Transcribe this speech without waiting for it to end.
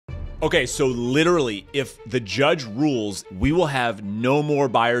Okay, so literally, if the judge rules, we will have no more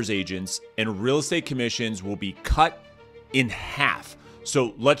buyer's agents and real estate commissions will be cut in half.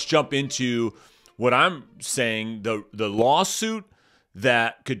 So let's jump into what I'm saying, the lawsuit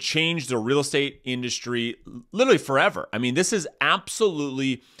that could change the real estate industry literally forever. I mean, this is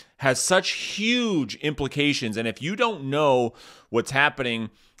absolutely has such huge implications. And if you don't know what's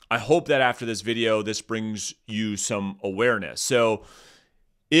happening, I hope that after this video, this brings you some awareness. So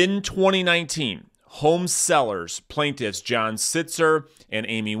in 2019, home sellers plaintiffs John Sitzer and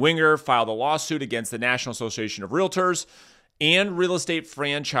Amy Winger filed a lawsuit against the National Association of Realtors and real estate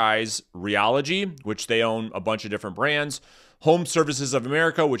franchise Realogy, which they own a bunch of different brands, Home Services of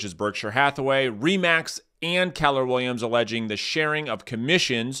America, which is Berkshire Hathaway, Remax and Keller Williams, alleging the sharing of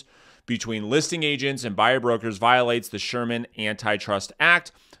commissions between listing agents and buyer brokers violates the Sherman Antitrust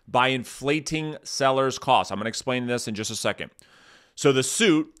Act by inflating sellers' costs. I'm going to explain this in just a second. So the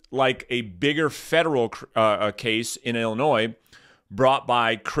suit, like a bigger federal case in Illinois brought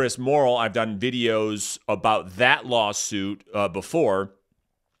by Chris Morrill, I've done videos about that lawsuit before,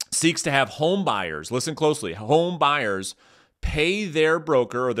 seeks to have home buyers, listen closely, home buyers pay their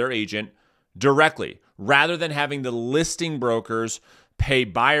broker or their agent directly rather than having the listing brokers pay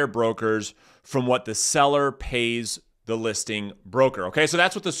buyer brokers from what the seller pays the listing broker. Okay, so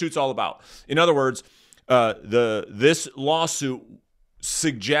that's what the suit's all about. In other words, this lawsuit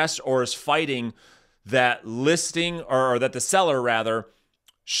suggests or is fighting that listing or that the seller rather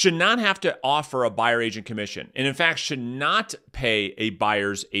should not have to offer a buyer agent commission, and in fact should not pay a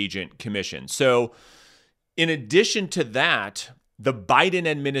buyer's agent commission. So in addition to that, the Biden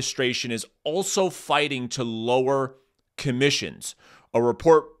administration is also fighting to lower commissions. A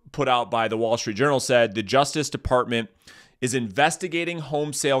report put out by the Wall Street Journal said the Justice Department is investigating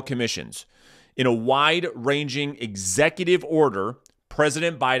home sale commissions. In a wide-ranging executive order,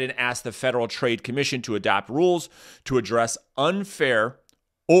 President Biden asked the Federal Trade Commission to adopt rules to address unfair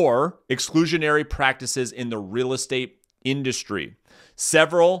or exclusionary practices in the real estate industry.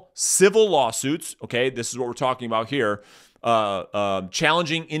 Several civil lawsuits, okay, this is what we're talking about here,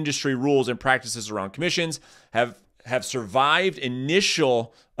 challenging industry rules and practices around commissions have survived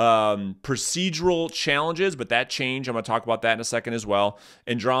initial procedural challenges, but that changed. I'm going to talk about that in a second as well,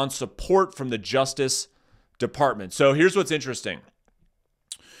 and drawn support from the Justice Department. So here's what's interesting.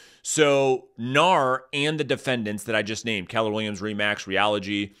 So NAR and the defendants that I just named, Keller Williams, Remax,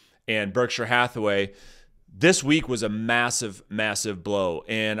 Realogy, and Berkshire Hathaway, this week was a massive, massive blow.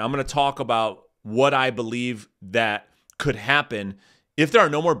 And I'm going to talk about what I believe that could happen if there are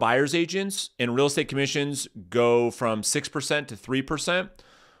no more buyer's agents and real estate commissions go from 6% to 3%,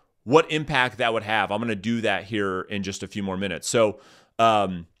 what impact that would have. I'm going to do that here in just a few more minutes. So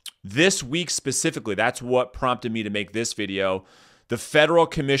this week specifically, that's what prompted me to make this video. The federal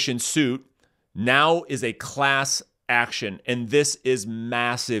commission suit now is a class action, and this is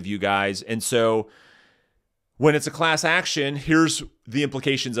massive, you guys. And so when it's a class action, here's the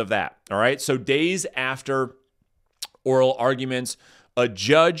implications of that, all right? So days after oral arguments, a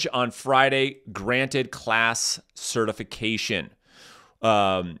judge on Friday granted class certification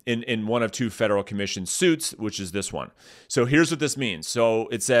in one of two federal commission suits, which is this one. So here's what this means. So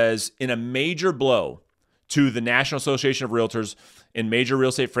it says, in a major blow to the National Association of Realtors and major real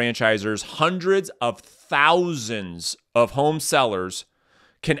estate franchisors, hundreds of thousands of home sellers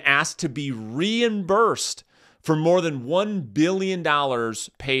can ask to be reimbursed for more than $1 billion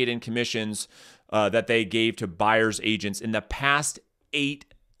paid in commissions that they gave to buyers agents in the past 8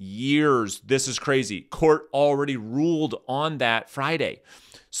 years. This is crazy. Court already ruled on that Friday.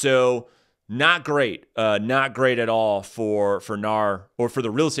 So not great at all for NAR or for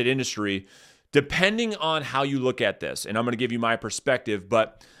the real estate industry, depending on how you look at this. And I'm going to give you my perspective,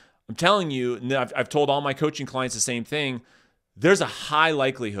 but I'm telling you, and I've told all my coaching clients the same thing, there's a high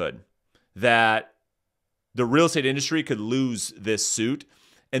likelihood that the real estate industry could lose this suit.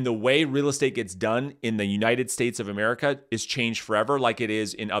 And the way real estate gets done in the United States of America is changed forever like it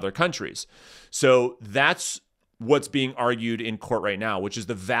is in other countries. So that's what's being argued in court right now, which is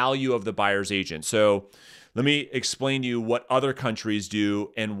the value of the buyer's agent. So let me explain to you what other countries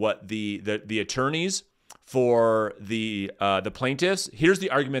do and what the attorneys for the plaintiffs, here's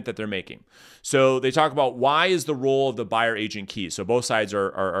the argument that they're making. So they talk about why is the role of the buyer agent key. So both sides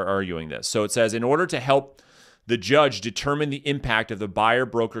are arguing this. So it says, in order to help the judge determine the impact of the buyer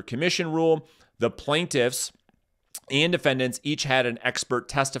broker commission rule, the plaintiffs and defendants each had an expert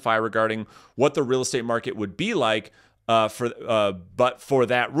testify regarding what the real estate market would be like but for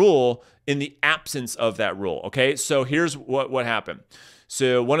that rule in the absence of that rule. Okay, so here's what happened.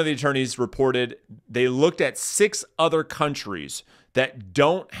 So one of the attorneys reported they looked at 6 other countries that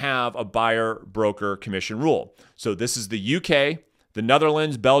don't have a buyer broker commission rule. So this is the UK, the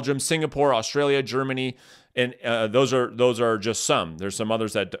Netherlands, Belgium, Singapore, Australia, Germany, and those are just some. There's some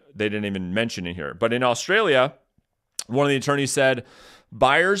others that they didn't even mention in here. But in Australia, one of the attorneys said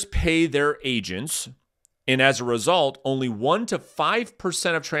buyers pay their agents, and as a result, only 1 to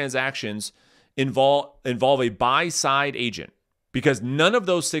 5% of transactions involve a buy-side agent, because none of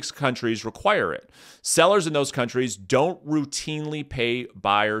those 6 countries require it. Sellers in those countries don't routinely pay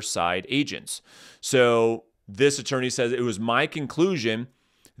buyer-side agents. So this attorney says, it was my conclusion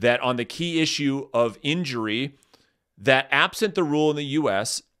that on the key issue of injury, that absent the rule in the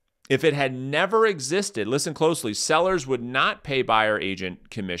U.S., if it had never existed, listen closely, sellers would not pay buyer agent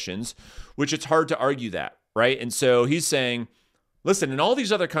commissions, which it's hard to argue that, right? And so he's saying, listen, in all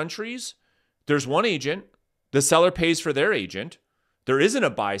these other countries, there's one agent, the seller pays for their agent, there isn't a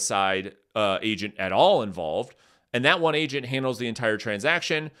buy-side agent at all involved, and that one agent handles the entire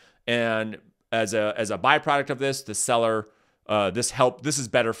transaction, and as a byproduct of this, the seller, this is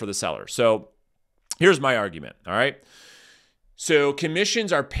better for the seller. So here's my argument, all right? So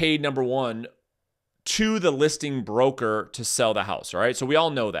commissions are paid, number one, to the listing broker to sell the house, all right? So we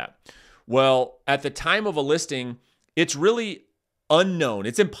all know that. Well, at the time of a listing, it's really unknown.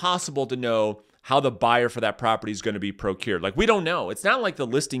 It's impossible to know how the buyer for that property is going to be procured. Like, we don't know. It's not like the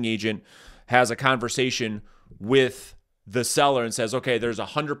listing agent has a conversation with the seller and says, okay, there's a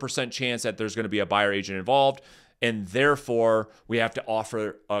 100% chance that there's going to be a buyer agent involved, and therefore we have to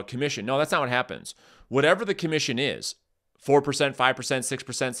offer a commission. No, that's not what happens. Whatever the commission is, 4%, 5%, 6%,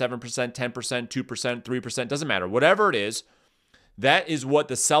 7%, 10%, 2%, 3%, doesn't matter. Whatever it is, that is what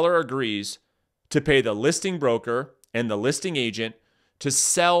the seller agrees to pay the listing broker and the listing agent to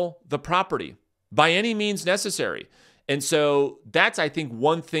sell the property by any means necessary. And so that's, I think,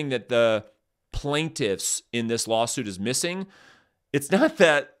 one thing that the plaintiffs in this lawsuit is missing. It's not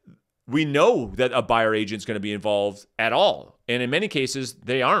that we know that a buyer agent is going to be involved at all. And in many cases,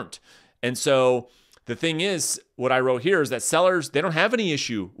 they aren't. And so the thing is, what I wrote here is that sellers, they don't have any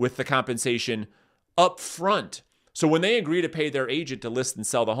issue with the compensation up front. So when they agree to pay their agent to list and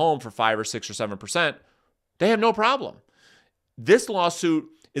sell the home for 5 or 6 or 7%, they have no problem. This lawsuit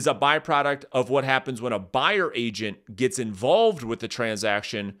is a byproduct of what happens when a buyer agent gets involved with the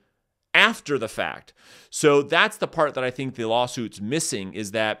transaction after the fact. So that's the part that I think the lawsuit's missing,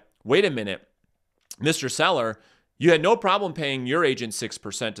 is that, wait a minute, Mr. Seller, you had no problem paying your agent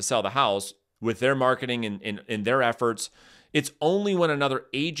 6% to sell the house with their marketing and their efforts. It's only when another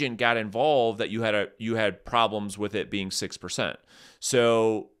agent got involved that you had problems with it being 6%.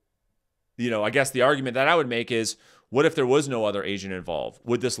 So, I guess the argument that I would make is, what if there was no other agent involved?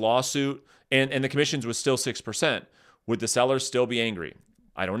 Would this lawsuit, and the commissions was still 6%, would the sellers still be angry?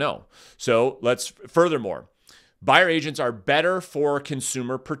 I don't know. So furthermore, buyer agents are better for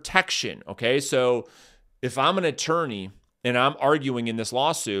consumer protection, okay? So if I'm an attorney and I'm arguing in this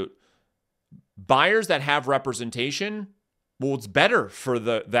lawsuit, buyers that have representation, well, it's better for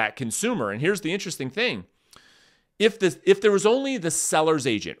that consumer. And here's the interesting thing. If there was only the seller's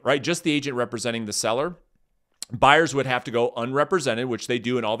agent, right, just the agent representing the seller, buyers would have to go unrepresented, which they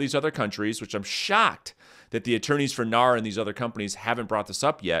do in all these other countries, which I'm shocked that the attorneys for NAR and these other companies haven't brought this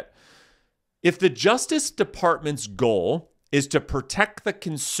up yet. If the Justice Department's goal is to protect the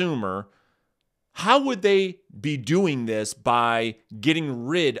consumer, how would they be doing this by getting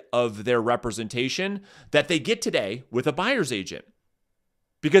rid of their representation that they get today with a buyer's agent?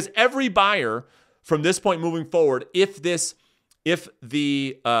 Because every buyer from this point moving forward, if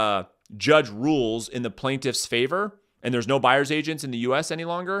the judge rules in the plaintiff's favor and there's no buyer's agents in the U.S. any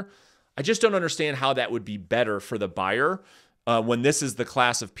longer, I just don't understand how that would be better for the buyer when this is the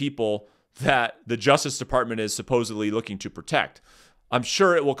class of people that the Justice Department is supposedly looking to protect. I'm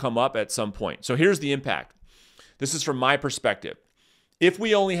sure it will come up at some point. So here's the impact. This is from my perspective. If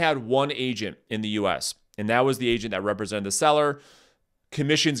we only had one agent in the U.S., and that was the agent that represented the seller,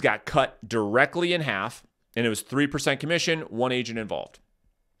 commissions got cut directly in half, and it was 3% commission, one agent involved.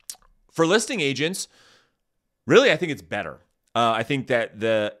 For listing agents, really, I think it's better. I think that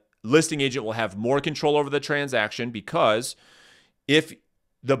the listing agent will have more control over the transaction, because if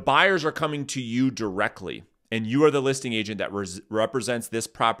the buyers are coming to you directly and you are the listing agent that represents this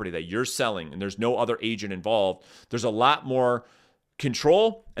property that you're selling and there's no other agent involved, there's a lot more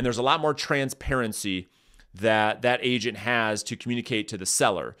control and there's a lot more transparency that agent has to communicate to the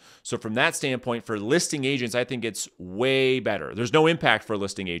seller. So from that standpoint, for listing agents, I think it's way better. There's no impact for a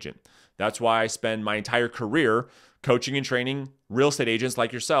listing agent. That's why I spend my entire career coaching and training real estate agents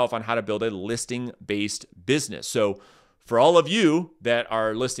like yourself on how to build a listing-based business. So for all of you that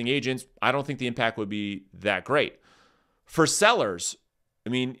are listing agents, I don't think the impact would be that great. For sellers, I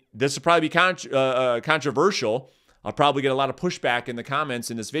mean, this will probably be controversial. I'll probably get a lot of pushback in the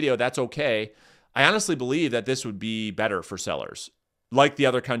comments in this video. That's okay. I honestly believe that this would be better for sellers, like the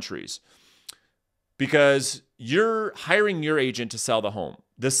other countries, because you're hiring your agent to sell the home.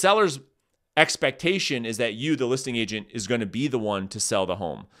 The seller's expectation is that you, the listing agent, is going to be the one to sell the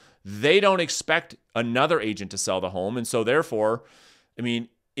home. They don't expect another agent to sell the home. And so therefore, I mean,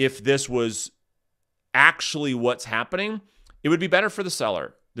 if this was actually what's happening, it would be better for the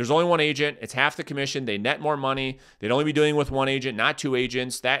seller. There's only one agent. It's half the commission. They net more money. They'd only be doing with one agent, not two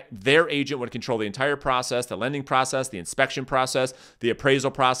agents. That their agent would control the entire process, the lending process, the inspection process, the appraisal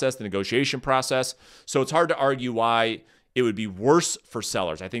process, the negotiation process. So it's hard to argue why it would be worse for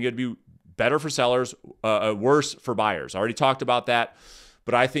sellers. I think it would be better for sellers, worse for buyers. I already talked about that.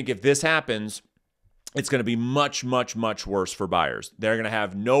 But I think if this happens, it's going to be much, much, much worse for buyers. They're going to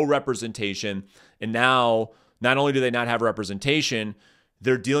have no representation. And now, not only do they not have representation,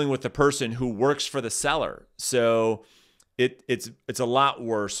 they're dealing with the person who works for the seller. So it's a lot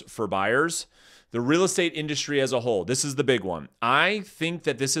worse for buyers. The real estate industry as a whole, this is the big one. I think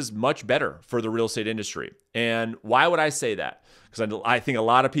that this is much better for the real estate industry. And why would I say that? Because I think a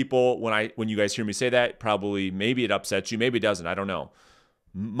lot of people, when you guys hear me say that, probably maybe it upsets you, maybe it doesn't, I don't know.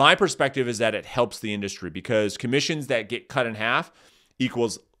 My perspective is that it helps the industry because commissions that get cut in half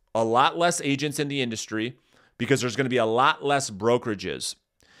equals a lot less agents in the industry, because there's going to be a lot less brokerages.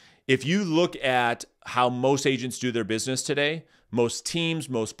 If you look at how most agents do their business today, most teams,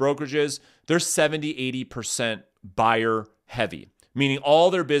 most brokerages, they're 70, 80% buyer heavy, meaning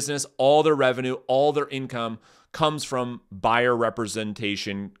all their business, all their revenue, all their income comes from buyer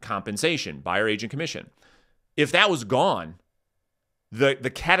representation compensation, buyer agent commission. If that was gone,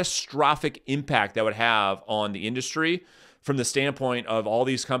 the catastrophic impact that would have on the industry from the standpoint of all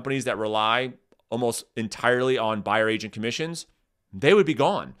these companies that rely almost entirely on buyer agent commissions, they would be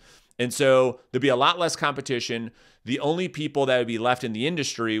gone. And so there'd be a lot less competition. The only people that would be left in the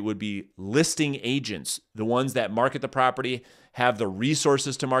industry would be listing agents, the ones that market the property, have the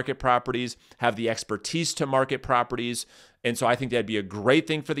resources to market properties, have the expertise to market properties. And so I think that'd be a great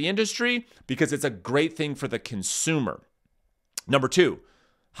thing for the industry because it's a great thing for the consumer. Number two,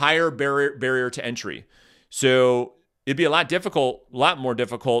 higher barrier to entry. So it'd be a lot more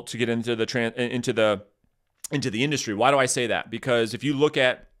difficult to get into the industry. Why do I say that? Because if you look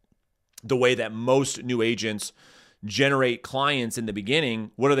at the way that most new agents generate clients in the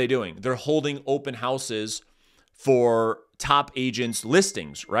beginning, what are they doing? They're holding open houses for top agents'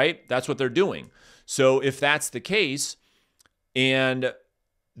 listings, right? That's what they're doing. So if that's the case, and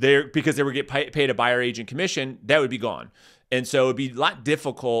because they would get paid a buyer agent commission, that would be gone. And so it'd be a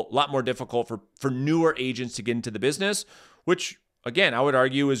lot more difficult for newer agents to get into the business, which again, I would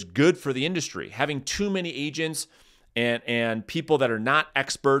argue is good for the industry. Having too many agents and people that are not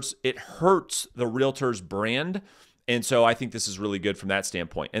experts, it hurts the realtor's brand. And so I think this is really good from that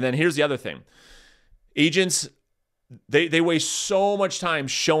standpoint. And then here's the other thing. Agents, they waste so much time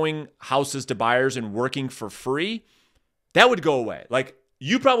showing houses to buyers and working for free. That would go away. Like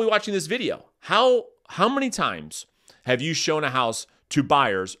you probably watching this video. How many times have you shown a house to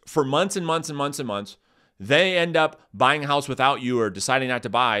buyers for months and months and months and months? They end up buying a house without you or deciding not to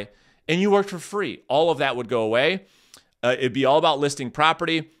buy, and you worked for free. All of that would go away. It'd be all about listing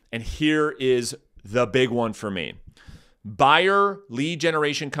property. And here is the big one for me. Buyer lead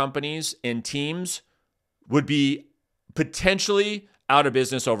generation companies and teams would be potentially out of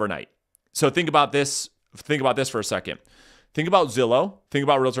business overnight. So think about this for a second. Think about Zillow. Think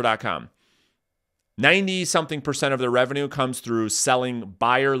about Realtor.com. 90-something% of their revenue comes through selling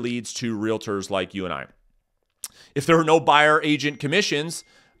buyer leads to realtors like you and I. If there were no buyer agent commissions,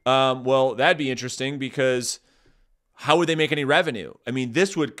 well, that'd be interesting because how would they make any revenue? I mean,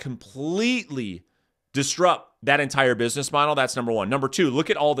 this would completely disrupt that entire business model. That's number one. Number two, look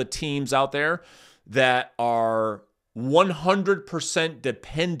at all the teams out there that are 100%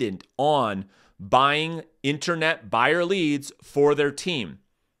 dependent on buying internet buyer leads for their team.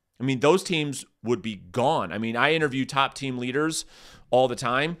 I mean, those teams would be gone. I mean, I interview top team leaders all the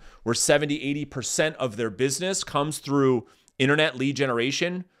time where 70, 80% of their business comes through internet lead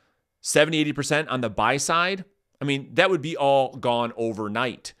generation, 70, 80% on the buy side. I mean, that would be all gone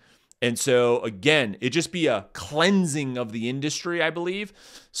overnight. And so again, it'd just be a cleansing of the industry, I believe.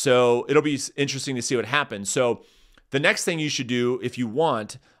 So it'll be interesting to see what happens. So the next thing you should do if you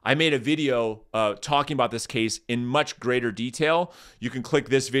want, I made a video talking about this case in much greater detail. You can click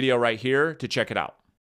this video right here to check it out.